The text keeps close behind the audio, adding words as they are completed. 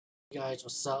Hey guys,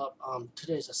 what's up?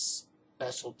 Today's a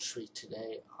special treat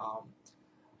today.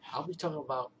 I'll be talking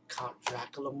about Count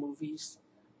Dracula movies,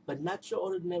 but not your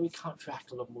ordinary Count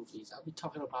Dracula movies. I'll be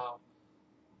talking about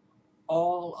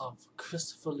all of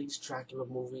Christopher Lee's Dracula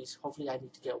movies. Hopefully, I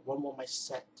need to get one more on my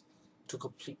set to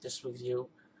complete this review,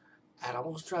 and I'm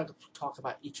going to try to talk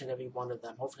about each and every one of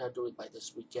them. Hopefully, I'll do it by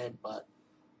this weekend, but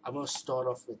I'm going to start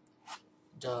off with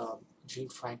the Gene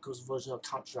Franco's version of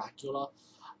Count Dracula.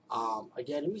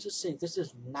 Again, let me just say, this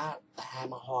is not the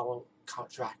Hammer horror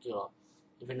Count Dracula,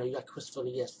 even though you got Christopher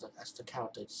Lee as the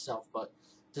character itself, but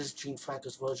this is Gene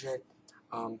Franco's version.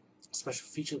 Special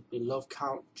feature, Beloved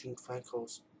Count, Gene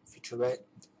Franco's featurette.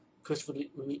 Christopher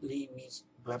Lee reads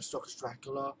Bram Stoker's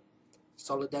Dracula.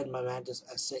 Soledad Miranda's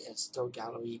essay at Still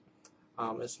Gallery.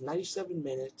 It's 97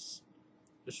 minutes.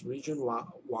 It's region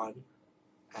 1,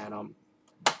 and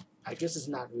I guess it's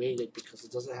not rated because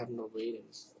it doesn't have no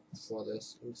ratings for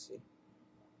this. Let me see.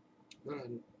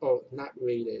 Not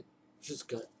rated. Which is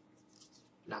good.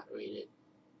 Not rated.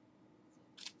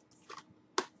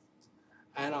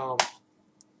 And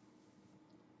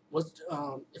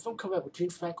if I'm correct, what Gene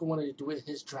Franco wanted to do with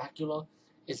his Dracula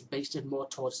is based it more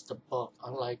towards the book,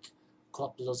 unlike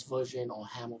Coppola's version or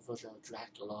Hammer version of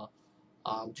Dracula.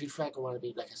 Gene Franco wanted to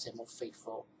be, like I said, more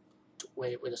faithful to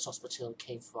where the source material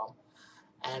came from.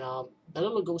 And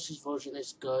Bela Lugosi's version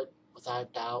is good, without a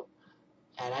doubt.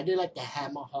 And I did like the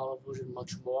Hammer horror version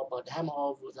much more, but the Hammer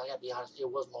horror version, I gotta be honest, it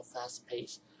was more fast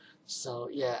paced. So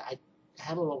yeah,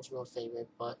 Hammer was my favorite,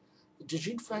 but the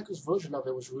Gene Franco's version of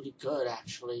it was really good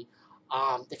actually.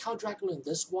 The Count Dracula in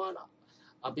this one,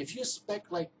 if you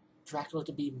expect like Dracula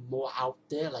to be more out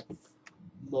there, like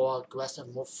more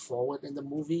aggressive, more forward in the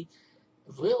movie,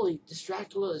 really this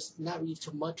Dracula is not really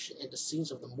too much in the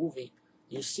scenes of the movie.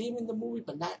 You see him in the movie,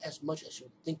 but not as much as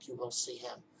you think you will see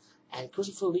him. And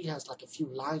Christopher Lee has like a few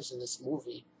lines in this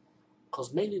movie,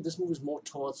 because mainly this movie is more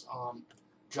towards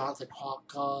Jonathan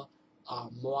Harker,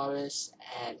 Morris,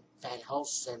 and Van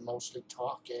Helsing mostly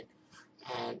talking.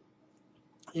 And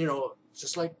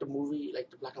just like the movie, like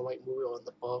the black and white movie or in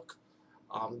the book,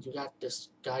 you got this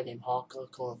guy named Harker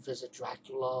going to visit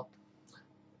Dracula,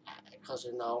 because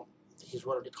he's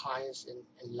one of the clients in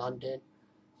London.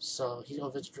 So he's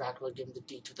going to visit Dracula, give him the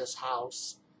deed to this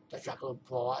house that Dracula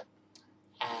bought.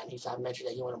 And he's mentioned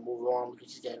that he want to move on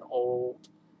because he's getting old,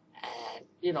 and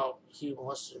he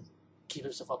wants to keep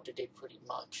himself up to date pretty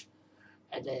much.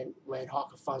 And then when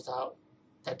Harker finds out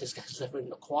that this guy's living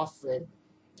in a coffin,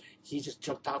 he just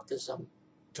jumped out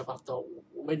the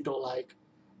window like,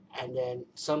 and then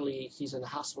suddenly he's in a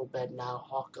hospital bed now,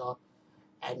 Harker,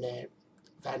 and then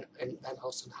Van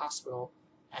Helsing hospital,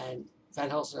 and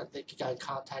Van Helsing, I think, he got in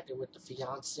contact with the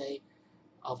fiance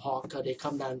of Harker. They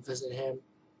come down and visit him,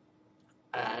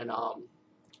 and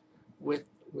with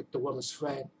the woman's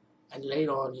friend, and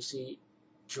later on you see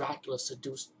Dracula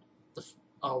seduce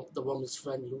the woman's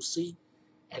friend Lucy,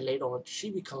 and later on she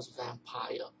becomes a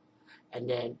vampire, and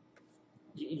then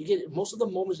you get most of the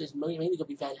moments is mainly gonna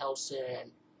be Van Helsing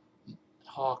and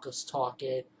Harker's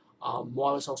talking.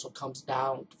 Morris also comes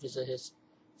down to visit his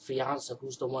fiance,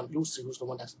 Lucy, who's the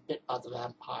one that's bit by the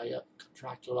vampire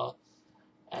Dracula,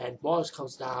 and Morris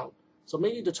comes down. So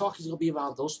maybe the talk is going to be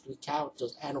around those three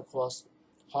characters, and of course,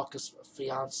 Harker's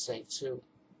fiance too.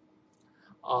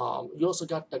 You also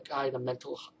got the guy, the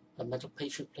mental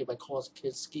patient, played by Klaus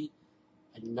Kinski,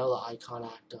 another icon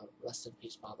actor. Rest in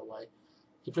peace, by the way.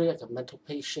 He played like a mental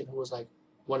patient who was like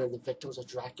one of the victims of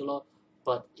Dracula,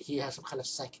 but he has some kind of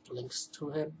psychic links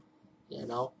to him,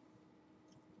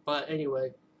 But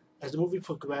anyway, as the movie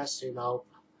progressed,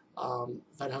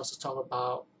 Van Helsing talking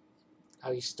about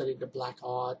how he studied the black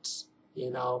arts,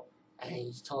 and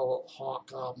he told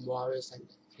Harker, Morris,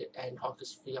 and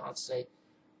Harker's fiance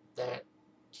that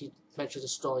he mentioned the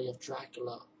story of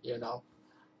Dracula, and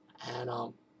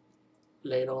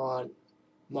later on,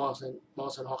 Morris and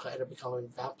Harker ended up becoming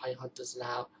vampire hunters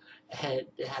now, and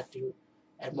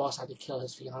Morris had to kill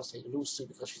his fiance Lucy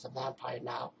because she's a vampire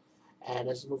now, and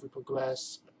as the movie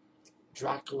progressed,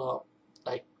 Dracula,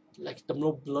 like the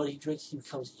more blood he drinks, he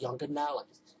becomes younger now,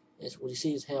 when you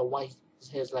see his hair white, his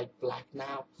hair's like black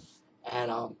now,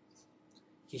 and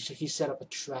he set up a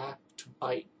trap to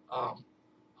bite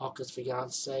Harker's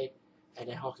fiance, and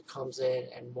then Harker comes in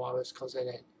and Morris comes in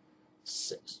and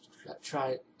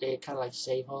they kind of like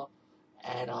save her,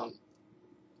 and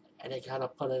they kind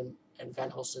of put him in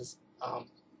Van Helsing's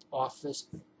office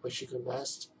where she could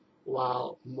rest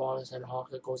while Morris and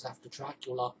Harker goes after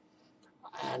Dracula,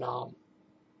 and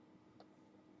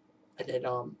then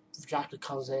Dracula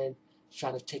comes in,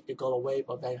 trying to take the girl away,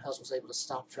 but Van Helsing was able to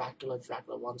stop Dracula.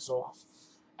 Dracula runs off,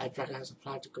 and Dracula has a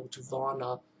plan to go to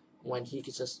Varna when he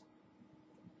could just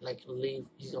like leave.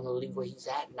 He's gonna leave where he's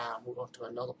at now, move on to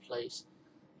another place,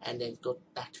 and then go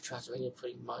back to Transylvania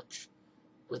pretty much,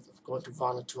 with going to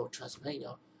volunteer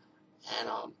Transylvania, and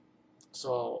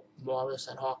so Morris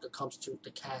and Hawker comes to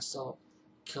the castle,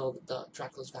 kill the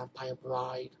Dracula's vampire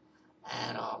bride,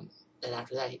 and then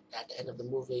after that, at the end of the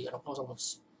movie, and of course I'm gonna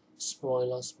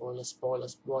spoiler.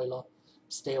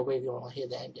 Stay away if you don't want to hear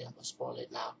the ending. I'm gonna spoil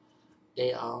it now.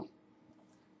 They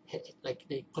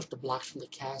they push the blocks from the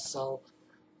castle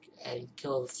and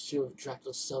kill a few of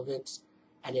Dracula's servants,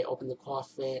 and they open the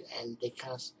coffin, and they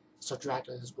kind of saw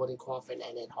Dracula in his wooden coffin,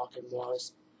 and then Hawk and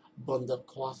Morris burn the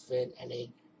coffin, and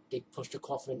they push the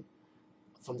coffin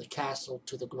from the castle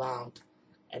to the ground,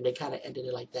 and they kind of ended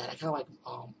it like that. I kind of like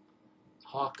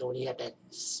Hawker when he had that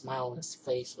smile on his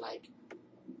face, like,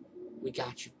 "We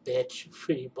got you, bitch,"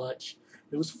 pretty much.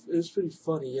 It was pretty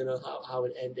funny, how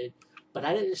it ended. But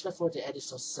I didn't expect for it to end it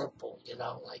so simple,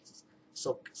 like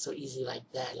so easy like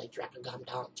that. Like Dracula got him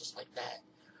down just like that.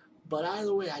 But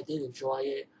either way, I did enjoy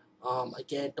it.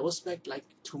 Again, don't expect like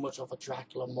too much of a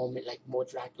Dracula moment, like more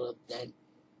Dracula than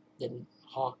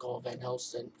Hawker or Van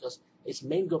Helsing, because it's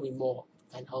mainly gonna be more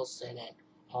Van Helsing and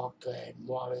Hawker and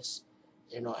Morris,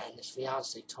 and his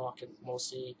fiance talking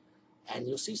mostly, and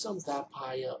you'll see some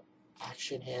vampire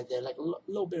action here and there, like a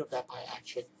little bit of vampire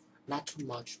action, not too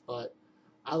much, but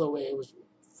either way, it was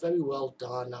very well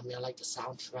done. I mean, I like the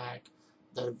soundtrack,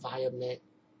 the environment,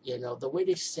 the way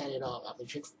they set it up. I mean,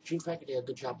 Gene Franco did a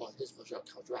good job on his version of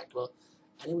Count Dracula,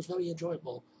 and it was very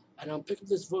enjoyable. And pick up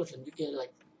this version, you get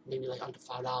like maybe like under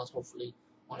 $5, hopefully,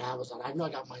 on Amazon. I know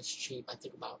I got mine cheap. I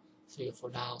think about $3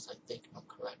 or $4. I think if I'm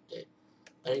corrected.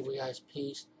 But anyway, guys,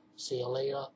 peace. See you later.